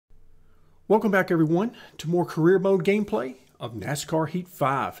Welcome back everyone to more career mode gameplay of NASCAR Heat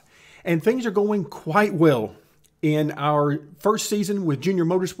 5. And things are going quite well in our first season with Junior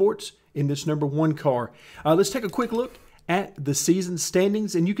Motorsports in this #1 car. Let's take a quick look at the season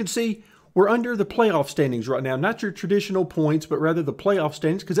standings, and you can see we're under the playoff standings right now. Not your traditional points, but rather the playoff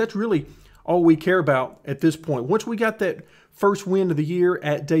standings, because that's really all we care about at this point. Once we got that first win of the year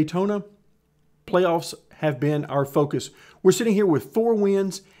at Daytona, playoffs have been our focus. We're sitting here with 4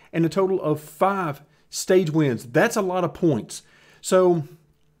 wins and a total of 5 stage wins. That's a lot of points. So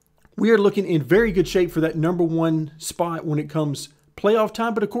we are looking in very good shape for that #1 spot when it comes playoff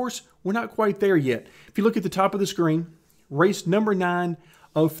time. But of course, we're not quite there yet. If you look at the top of the screen, race number 9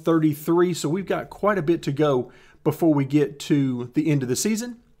 of 33. So we've got quite a bit to go before we get to the end of the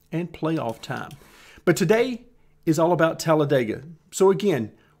season and playoff time. But today is all about Talladega. So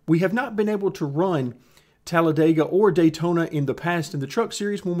again, we have not been able to run Talladega or Daytona in the past in the Truck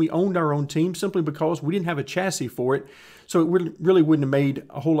Series when we owned our own team, simply because we didn't have a chassis for it. So it really wouldn't have made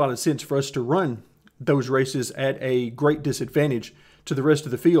a whole lot of sense for us to run those races at a great disadvantage to the rest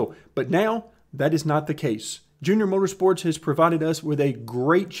of the field. But now that is not the case. Junior Motorsports has provided us with a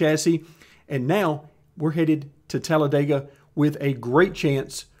great chassis, and now we're headed to Talladega with a great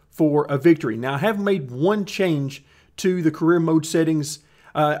chance for a victory. Now, I have made one change to the career mode settings.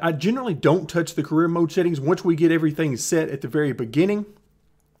 I generally don't touch the career mode settings. Once we get everything set at the very beginning,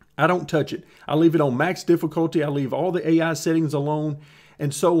 I don't touch it. I leave it on max difficulty. I leave all the AI settings alone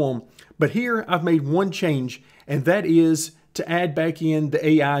and so on. But here I've made one change, and that is to add back in the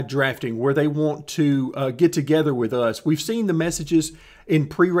AI drafting, where they want to get together with us. We've seen the messages in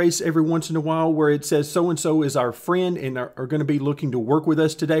pre-race every once in a while where it says so-and-so is our friend and are going to be looking to work with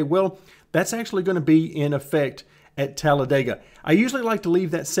us today. Well, that's actually going to be in effect at Talladega. I usually like to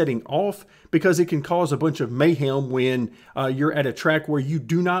leave that setting off because it can cause a bunch of mayhem when you're at a track where you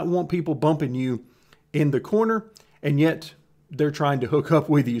do not want people bumping you in the corner, and yet they're trying to hook up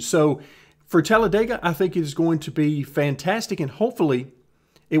with you. So for Talladega, I think it is going to be fantastic, and hopefully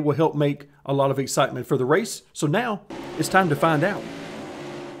it will help make a lot of excitement for the race. So now it's time to find out.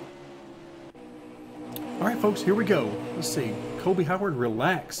 All right, folks, here we go. Let's see. Colby Howard,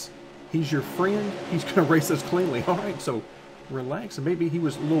 relax. He's your friend. He's going to race us cleanly. All right, so relax. And maybe he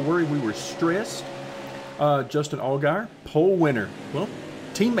was a little worried we were stressed. Justin Allgaier, pole winner. Well,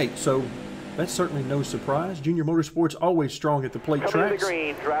 teammate, so that's certainly no surprise. Junior Motorsports always strong at the plate tracks.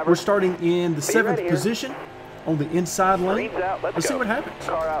 We're starting in the 7th position on the inside lane. Let's see what happens.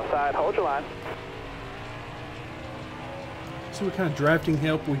 Car outside, hold your line. See what kind of drafting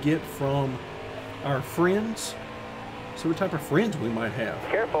help we get from our friends. See what type of friends we might have.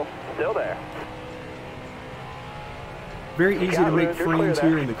 Careful, still there. Very easy to make friends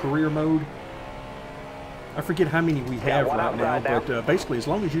here in the career mode. I forget how many we have right now, but basically as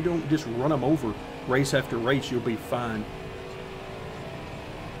long as you don't just run them over race after race, you'll be fine.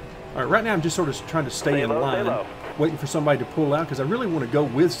 All right, right now I'm just sort of trying to stay in line, waiting for somebody to pull out because I really want to go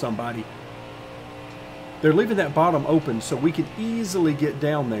with somebody. They're leaving that bottom open so we can easily get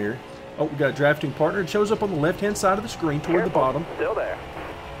down there. Oh, we got a drafting partner. It shows up on the left-hand side of the screen toward the bottom. Still there.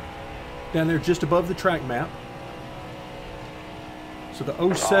 Down there just above the track map. So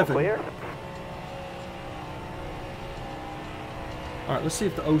the 07. Clear. All right, let's see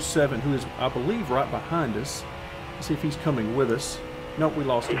if the 07, who is, I believe, right behind us. Let's see if he's coming with us. Nope, we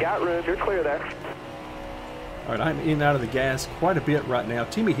lost him. You got room. You're clear there. All right, I'm in and out of the gas quite a bit right now.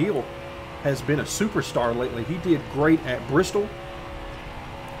 Timmy Hill has been a superstar lately. He did great at Bristol,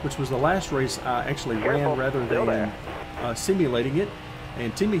 which was the last race I actually ran rather than simulating it.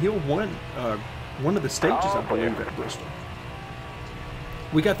 And Timmy Hill won one of the stages, I believe, at Bristol.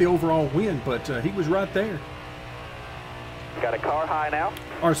 We got the overall win, but he was right there. Got a car high now.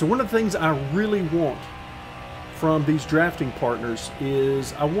 All right, so one of the things I really want from these drafting partners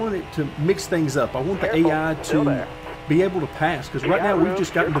is I want it to mix things up. I want the AI to be able to pass, because right now we've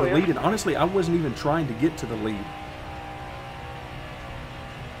just gotten to the lead, and honestly, I wasn't even trying to get to the lead.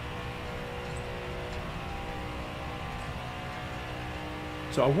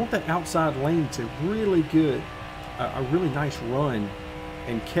 So I want that outside lane to really good, a really nice run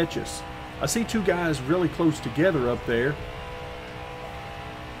and catch us. I see 2 guys really close together up there,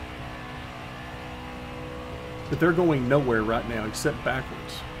 but they're going nowhere right now except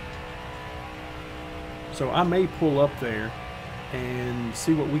backwards. So I may pull up there and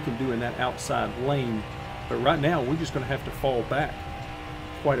see what we can do in that outside lane, but right now we're just going to have to fall back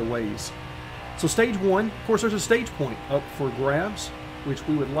quite a ways. So stage 1, of course, there's a stage point up for grabs, which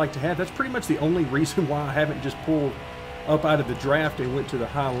we would like to have. That's pretty much the only reason why I haven't just pulled up out of the draft and went to the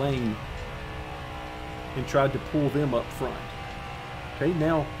high lane and tried to pull them up front. Okay,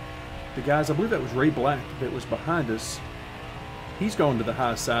 now the guys, I believe that was Ray Black that was behind us. He's gone to the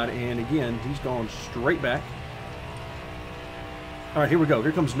high side, and again, he's gone straight back. All right, here we go.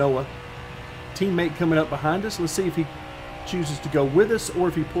 Here comes Noah. Teammate coming up behind us. Let's see if he chooses to go with us or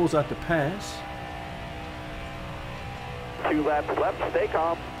if he pulls out the pass. 2 laps left. Stay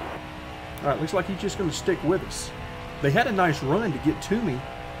calm. All right, looks like he's just going to stick with us. They had a nice run to get to me.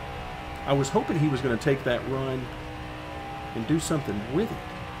 I was hoping he was going to take that run and do something with it.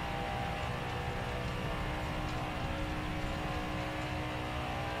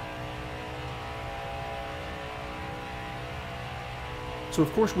 So,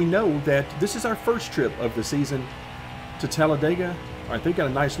 of course, we know that this is our first trip of the season to Talladega. All right, they've got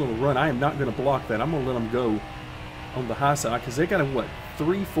a nice little run. I am not going to block that. I'm going to let them go on the high side because they got, what,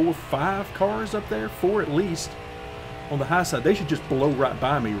 3, 4, 5 cars up there? 4 at least on the high side. They should just blow right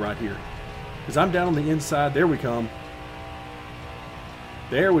by me right here because I'm down on the inside. There we come.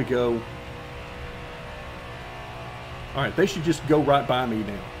 There we go. All right, they should just go right by me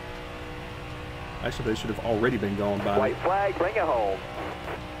now. Actually, they should have already been gone by. White flag, bring it home.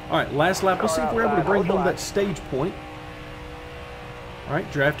 All right, last lap. Let's see if we're able to bring home that stage point. All right,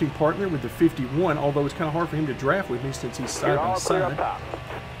 drafting partner with the 51, although it's kind of hard for him to draft with me since he's side by side.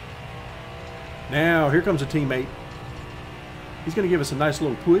 Now, here comes a teammate. He's going to give us a nice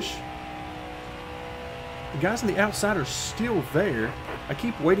little push. The guys on the outside are still there. I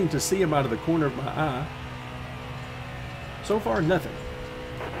keep waiting to see him out of the corner of my eye. So far, nothing.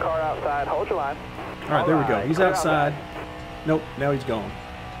 Car outside, hold your line. All right, there we go. He's outside. Nope, now he's gone.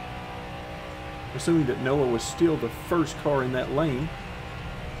 Assuming that Noah was still the first car in that lane,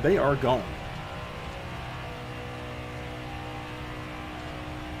 they are gone.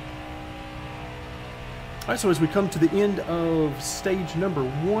 All right, so as we come to the end of stage number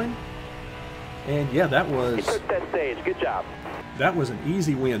 1, and yeah, that was... He took that stage. Good job. That was an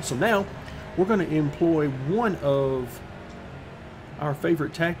easy win. So now we're going to employ one of our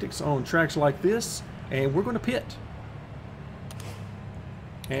favorite tactics on tracks like this, and we're going to pit.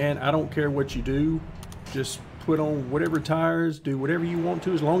 And I don't care what you do, just put on whatever tires, do whatever you want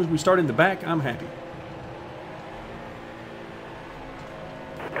to. As long as we start in the back, I'm happy.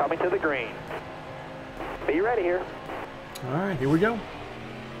 Coming to the green. Be ready here. All right, here we go.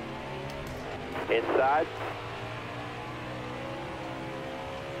 Inside.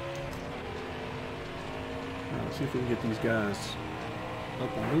 All right, let's see if we can get these guys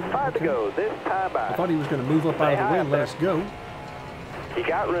up and moving. 5 to go. This time by. I thought he was going to move up out of the way and let us go. You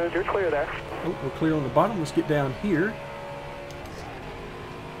got room. You're clear there. Oh, we're clear on the bottom. Let's get down here.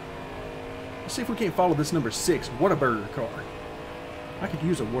 Let's see if we can't follow this number 6 Whataburger car. I could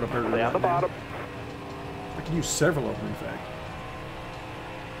use a Whataburger Stay on the bottom. I could use several of them, in fact.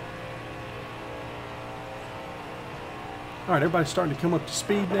 All right, everybody's starting to come up to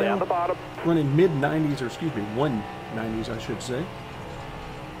speed now. Stay on the bottom. Running mid-90s, or excuse me, 190s, I should say.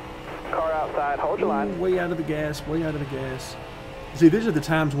 Car outside. Hold your line. Way out of the gas, way out of the gas. See, these are the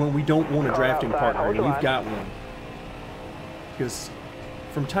times when we don't want a drafting partner, and we've got one. Because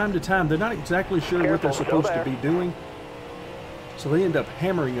from time to time, they're not exactly sure what they're supposed to be doing. So they end up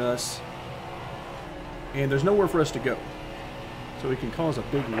hammering us, and there's nowhere for us to go. So it can cause a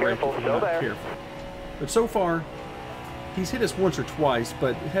big wreck if we're not careful. But so far, he's hit us once or twice,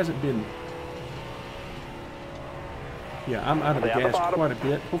 but it hasn't been... Yeah, I'm out of the gas quite a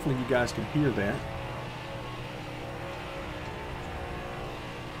bit. Hopefully you guys can hear that.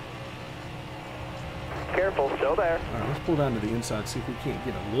 Careful, still there. All right, let's pull down to the inside, see if we can't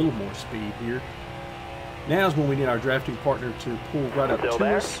get a little more speed here. Now's when we need our drafting partner to pull right up to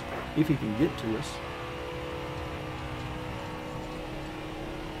us, if he can get to us.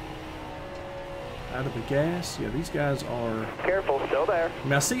 Out of the gas. Yeah, these guys are... Careful, still there. I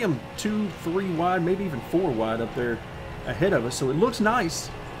mean, I see them 2, 3 wide, maybe even 4 wide up there ahead of us, so it looks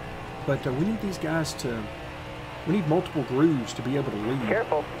nice. But we need these guys to... We need multiple grooves to be able to lead.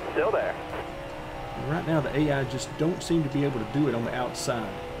 Careful, still there. And right now, the AI just don't seem to be able to do it on the outside.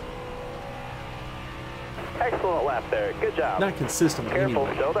 Excellent lap there. Good job. Not consistently Careful,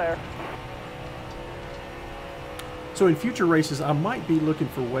 anyway. still there. So in future races, I might be looking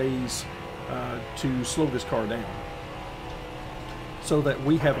for ways to slow this car down so that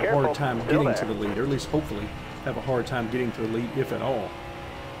we have a hard time getting to the lead, or at least hopefully have a hard time getting to the lead, if at all.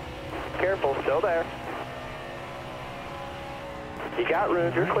 Careful, still there. You got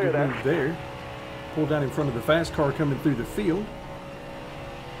room. You're clear there. Move there. Pull down in front of the fast car coming through the field.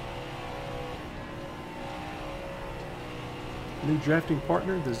 New drafting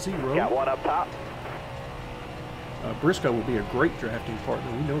partner, the 0. Got one up top. Briscoe will be a great drafting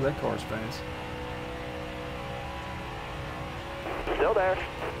partner. We know that car's fast. Still there.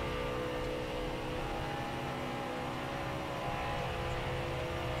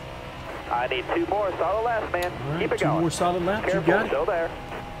 I need 2 more. Solid laps, man. All right, Keep it 2 going. more solid laps. Careful, You got it. still there.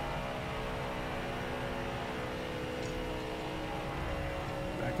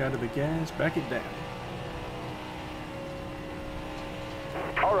 Back out of the gas. Back it down.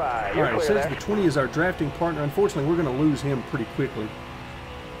 All right, All you're right, it clear says there. the 20 is our drafting partner. Unfortunately, we're going to lose him pretty quickly.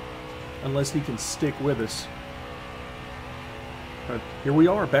 Unless he can stick with us. But here we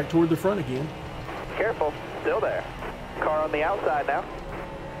are, back toward the front again. Careful, still there. Car on the outside now.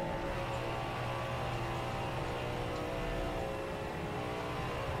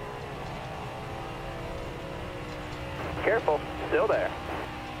 Careful, still there.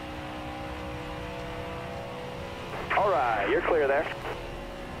 All right, you're clear there.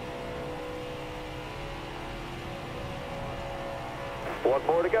 One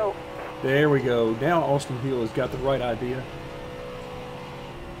more to go. There we go. Now Austin Hill has got the right idea.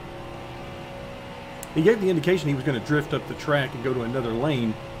 He gave the indication he was going to drift up the track and go to another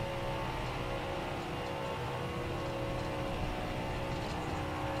lane.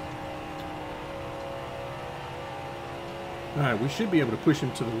 All right, we should be able to push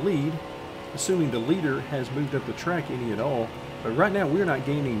him to the lead, assuming the leader has moved up the track any at all. But right now, we're not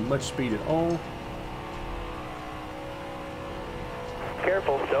gaining much speed at all.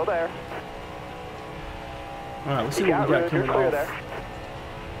 Careful, still there. All right, let's see what we got coming off. There.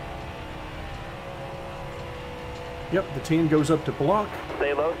 Yep, the 10 goes up to block.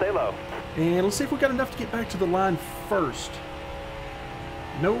 Stay low, stay low. And let's see if we got enough to get back to the line first.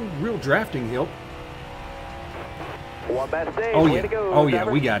 No real drafting help. One bad stage. Oh, Way yeah. to go, Oh, yeah,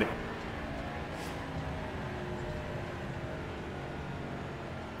 driver. we got it.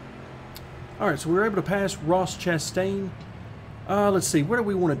 All right, so we were able to pass Ross Chastain. Let's see, what do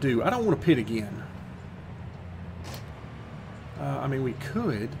we want to do? I don't want to pit again. I mean, we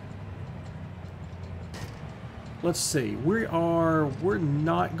could. Let's see, we're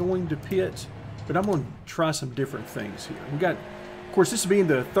not going to pit, but I'm going to try some different things here. We got, of course, this being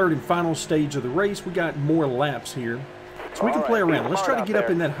the third and final stage of the race, we got more laps here. So we can play around. Let's try to get up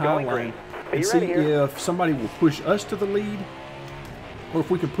in that high line and see if somebody will push us to the lead or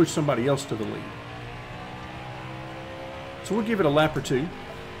if we can push somebody else to the lead. So we'll give it a lap or two.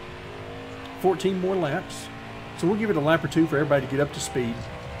 14 more laps. So we'll give it a lap or two for everybody to get up to speed.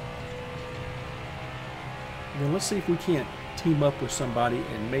 And then let's see if we can't team up with somebody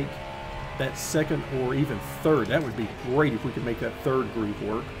and make that second or even third. That would be great if we could make that third group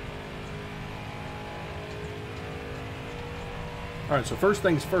work. All right, so first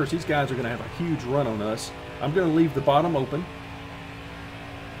things first, these guys are going to have a huge run on us. I'm going to leave the bottom open.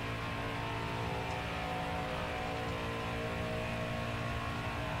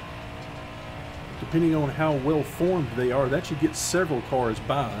 Depending on how well formed they are, that should get several cars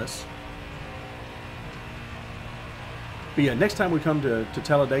by us. But yeah, next time we come to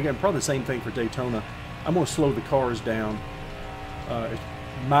Talladega, and probably the same thing for Daytona, I'm going to slow the cars down.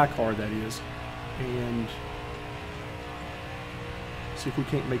 My car, that is. And see if we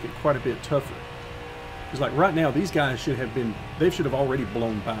can't make it quite a bit tougher. Because like right now, these guys should have already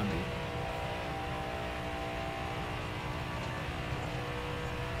blown by me.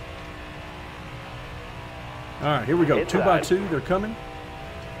 All right, here we go. Inside. 2 by 2, they're coming.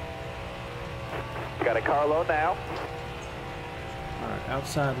 Got a car low now. All right,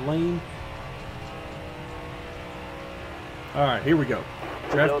 outside lane. All right, here we go.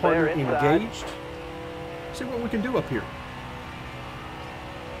 Draft Still partner there, inside. engaged. See what we can do up here.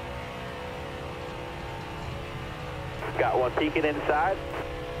 Got one peeking inside.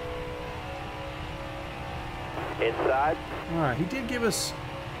 Inside. All right, he did give us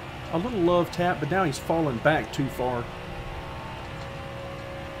a little love tap, but now he's fallen back too far.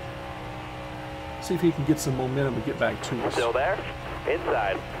 See if he can get some momentum and get back to us. Still there.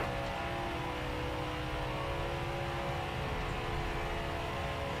 Inside.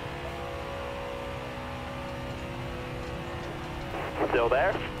 Still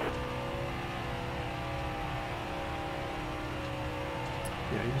there.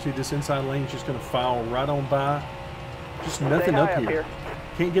 Yeah, you can see this inside lane is just going to file right on by. Just nothing Stay up high here.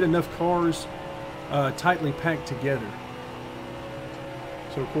 Can't get enough cars tightly packed together.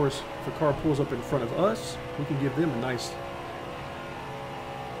 So, of course, if a car pulls up in front of us, we can give them a nice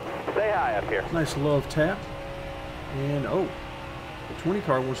Stay high up here. nice love tap. And, oh, the 20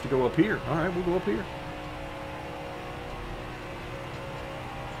 car wants to go up here. All right, we'll go up here.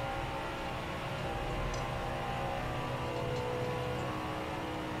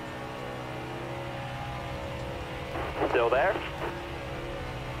 Still there.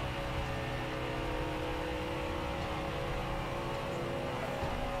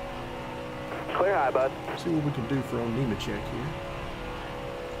 Clear high, bud. See what we can do for old Nemechek here.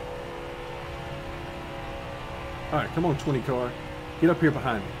 All right, come on, 20 car. Get up here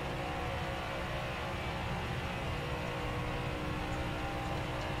behind me.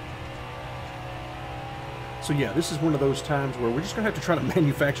 So yeah, this is one of those times where we're just going to have to try to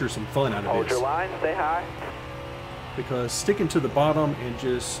manufacture some fun out of Hold this. your line, stay high. Because sticking to the bottom and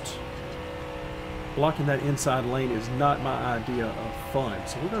just blocking that inside lane is not my idea of fun.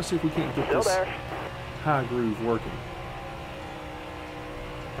 So we're going to see if we can't get Still this there. high groove working.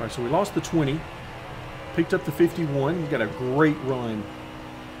 All right, so we lost the 20. Picked up the 51. We got a great run.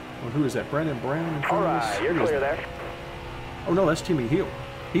 Well, who is that? Brandon Brown in front All of us? right, you're Who is clear that? there. Oh no, that's Timmy Hill.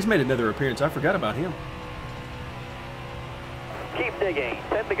 He's made another appearance. I forgot about him. Keep digging.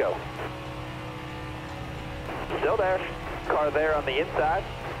 10 to go. Still there. Car there on the inside.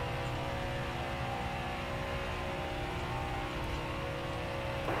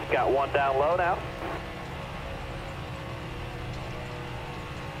 Got one down low now.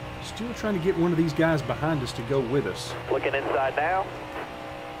 Still trying to get one of these guys behind us to go with us. Looking inside now.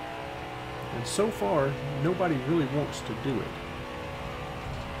 And so far, nobody really wants to do it.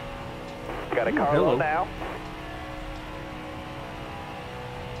 Got a Ooh, car hello. low now.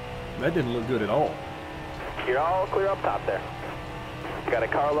 That didn't look good at all. You're all clear up top there. Got a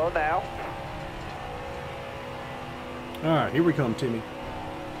car low now. All right, here we come, Timmy.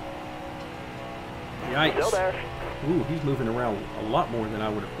 Yikes. Still there. Ooh, he's moving around a lot more than I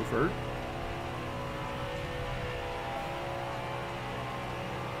would have preferred.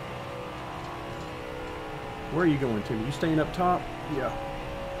 Where are you going, Timmy? You staying up top? Yeah.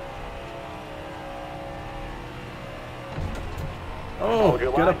 Oh, Hold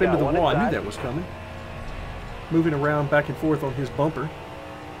your got line, up into got the one wall. I inside. knew that was coming. Moving around back and forth on his bumper.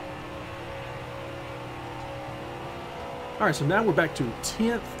 All right, so now we're back to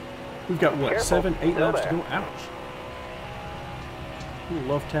 10th. We've got, what, Careful. 7, 8 Still laps to there. go? Ouch. A little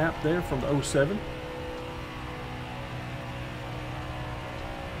love tap there from the 07.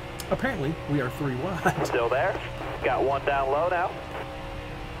 Apparently, we are 3 wide. Still there. Got one down low now.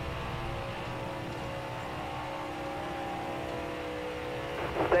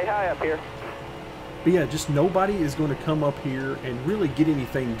 Stay high up here. But yeah, just nobody is going to come up here and really get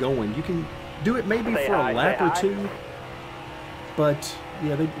anything going. You can do it maybe Stay for high, a lap stay or high. two, but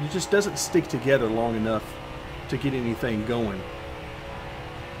yeah, it just doesn't stick together long enough to get anything going.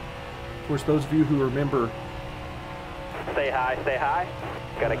 Of course, those of you who remember Stay high, stay high.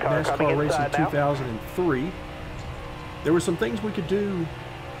 Got a car coming NASCAR Racing inside now. 2003, there were some things we could do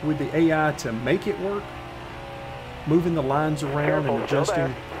with the AI to make it work, moving the lines around Careful, and still adjusting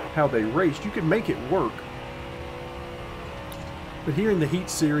there. how they raced. You could make it work. But here in the Heat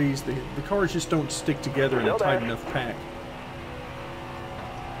series, the cars just don't stick together in a Still tight there. enough pack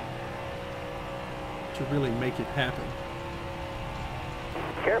to really make it happen.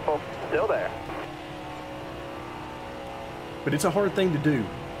 Careful, still there. But it's a hard thing to do.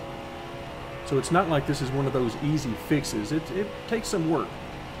 So it's not like this is one of those easy fixes. It takes some work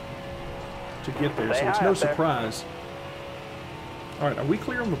to get there, Stay so it's high no up there. surprise. All right, are we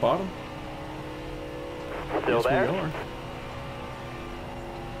clear on the bottom? Still Yes, there. we are.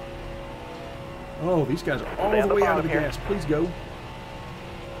 Oh, these guys are all Stay on the the way out of bottom the here. gas. Please go.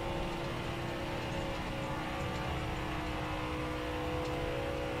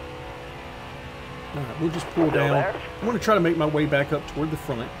 All right, we'll just pull Still down. there. I'm going to try to make my way back up toward the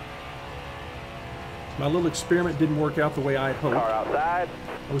front. My little experiment didn't work out the way I had hoped. Car outside.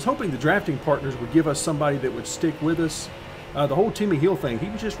 I was hoping the drafting partners would give us somebody that would stick with us. The whole Timmy Hill thing, he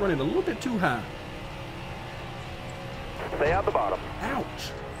was just running a little bit too high. Stay on the bottom. Ouch.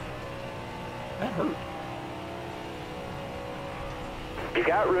 That hurt. You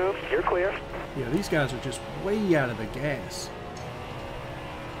got room. You're clear. Yeah, these guys are just way out of the gas.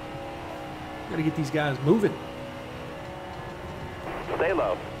 Got to get these guys moving. Stay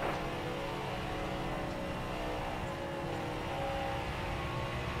low.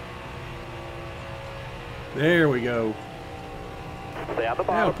 There we go. Stay on the Now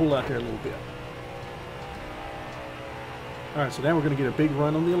bottom. pull out there a little bit. All right, so now we're going to get a big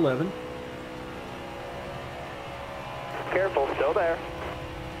run on the 11. Careful, still there.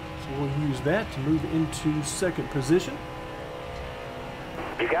 So we'll use that to move into second position.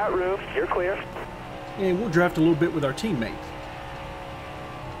 You got room. You're clear. And we'll draft a little bit with our teammate.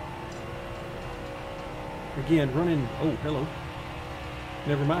 Again, running... Oh, hello.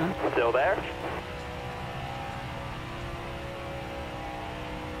 Never mind. Still there.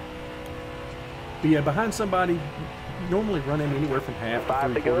 But yeah, behind somebody, normally running anywhere from half to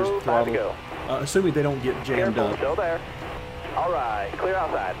 5 to 3/4 go. 5 to throttle, go. assuming they don't get jammed Careful, up. still there. All right, clear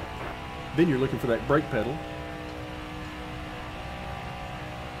outside. Then you're looking for that brake pedal.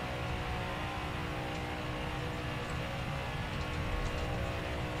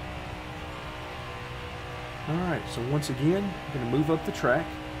 All right, so once again, I'm going to move up the track.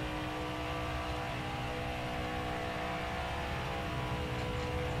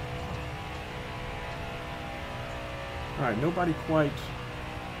 All right, nobody quite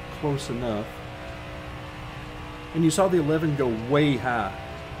close enough. And you saw the 11 go way high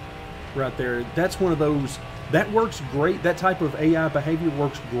right there. That's one of those, that works great. That type of AI behavior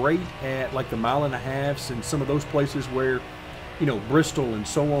works great at like the 1.5 miles and some of those places where, you know, Bristol and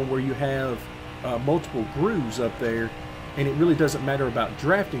so on, where you have multiple grooves up there, and it really doesn't matter about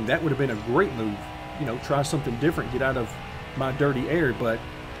drafting. That would have been a great move. You know, try something different, get out of my dirty air. But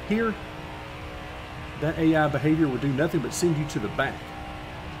here, that AI behavior will do nothing but send you to the back.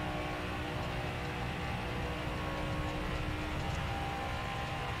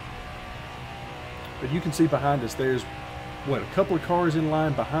 But you can see behind us, there's, what, a couple of cars in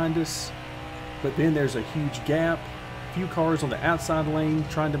line behind us, but then there's a huge gap, a few cars on the outside lane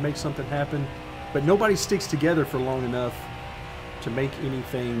trying to make something happen, but nobody sticks together for long enough to make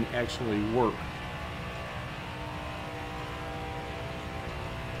anything actually work.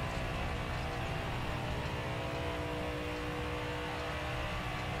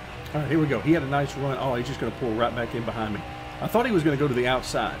 All right, here we go. He had a nice run. Oh, he's just going to pull right back in behind me. I thought he was going to go to the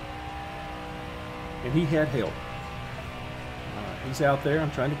outside, and he had help. He's out there.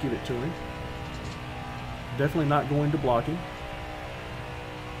 I'm trying to give it to him. Definitely not going to block him.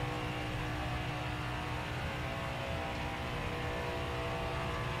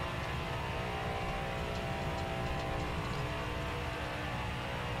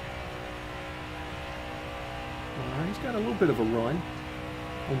 All right, he's got a little bit of a run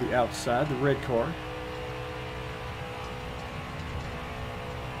on the outside, the red car.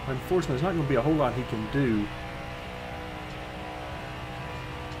 Unfortunately, there's not going to be a whole lot he can do.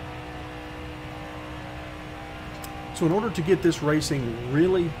 So in order to get this racing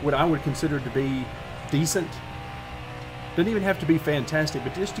really what I would consider to be decent, doesn't even have to be fantastic,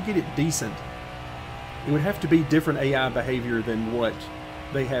 but just to get it decent, it would have to be different AI behavior than what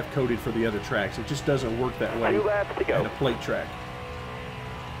they have coded for the other tracks. It just doesn't work that way at a plate track.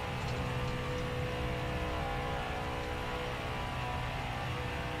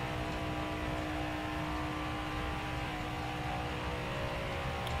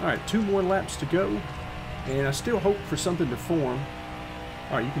 All right, 2 more laps to go, and I still hope for something to form.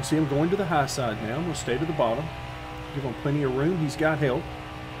 All right, you can see him going to the high side now. I'm going to stay to the bottom. Give him plenty of room. He's got help.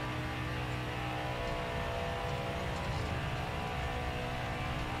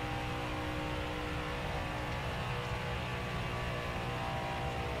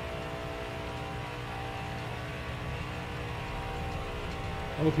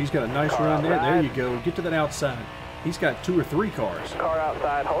 Oh, he's got a nice run there. There you go. Get to that outside. He's got 2 or 3 cars. Car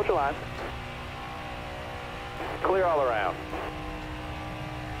outside, hold your line. Clear all around.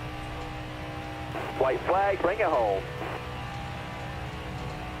 White flag, bring it home.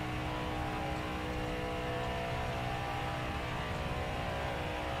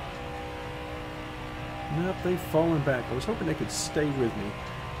 Nope, they've fallen back. I was hoping they could stay with me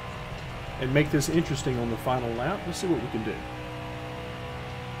and make this interesting on the final lap. Let's see what we can do.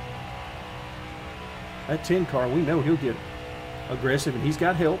 That 10 car, we know he'll get aggressive, and he's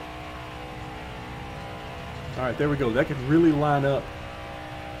got help. All right, there we go. That could really line up.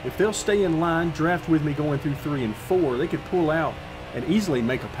 If they'll stay in line, draft with me going through 3 and 4, they could pull out and easily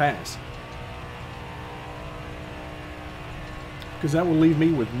make a pass. Because that will leave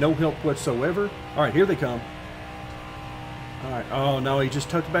me with no help whatsoever. All right, here they come. All right. Oh, no, he just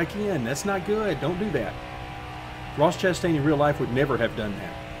tucked back in. That's not good. Don't do that. Ross Chastain in real life would never have done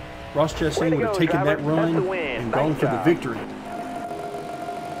that. Ross Chastain would have taken that run and gone for the victory.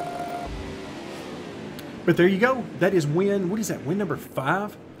 But there you go. That is win, what is that, win number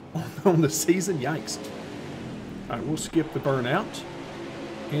 5 on the season? Yikes. All right, we'll skip the burnout,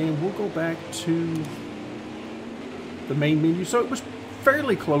 and we'll go back to the main menu. So it was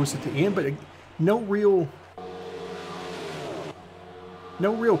fairly close at the end, but no real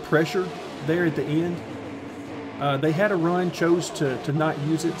pressure there at the end. They had a run, chose to not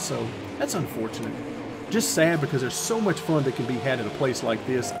use it, so that's unfortunate. Just sad, because there's so much fun that can be had at a place like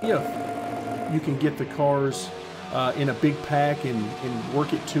this if you can get the cars in a big pack and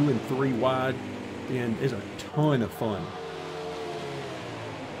work it 2 and 3 wide, and it's a ton of fun.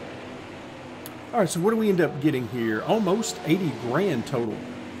 All right, so what do we end up getting here? Almost 80 grand total.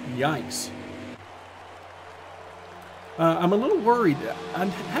 Yikes. I'm a little worried. I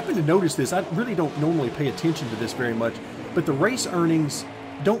happen to notice this. I really don't normally pay attention to this very much, but the race earnings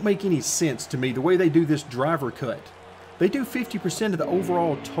don't make any sense to me the way they do this driver cut. They do 50% of the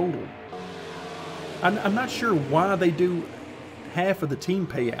overall total. I'm not sure why they do half of the team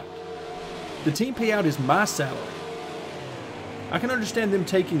payout. The team payout is my salary. I can understand them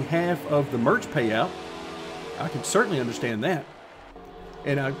taking half of the merch payout. I can certainly understand that.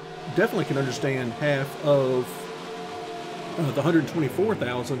 And I definitely can understand half of the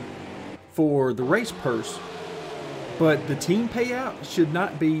 $124,000 for the race purse. But the team payout should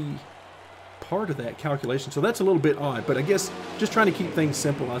not be part of that calculation. So that's a little bit odd. But I guess just trying to keep things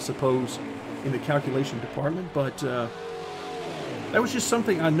simple, I suppose, in the calculation department. But that was just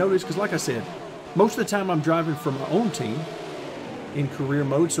something I noticed because, like I said, most of the time I'm driving for my own team in career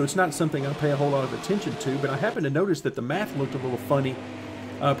mode, so it's not something I pay a whole lot of attention to. But I happened to notice that the math looked a little funny.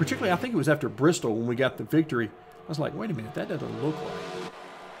 Particularly, I think it was after Bristol when we got the victory. I was like, wait a minute, that doesn't look right.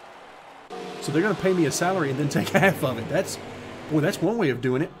 So they're going to pay me a salary and then take half of it. That's one way of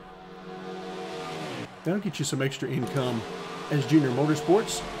doing it. That'll get you some extra income as Junior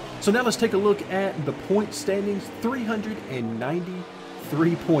Motorsports. So now let's take a look at the point standings.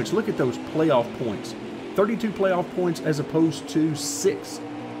 393 points. Look at those playoff points. 32 playoff points as opposed to 6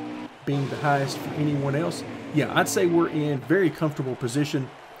 being the highest for anyone else. Yeah, I'd say we're in very comfortable position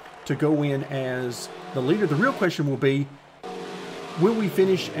to go in as the leader. The real question will be, will we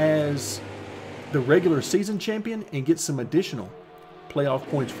finish as the regular season champion and get some additional playoff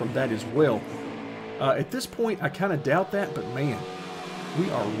points from that as well? At this point, I kind of doubt that, but man, we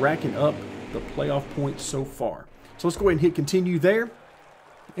are racking up the playoff points so far. So let's go ahead and hit continue there.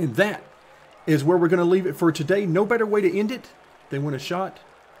 And that is where we're going to leave it for today. No better way to end it than win a shot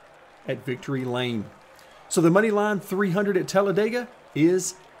at victory lane. So the money line 300 at Talladega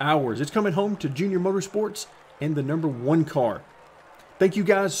is ours. It's coming home to Junior Motorsports and the #1 car. Thank you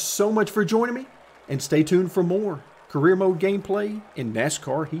guys so much for joining me, and stay tuned for more career mode gameplay in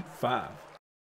NASCAR Heat 5.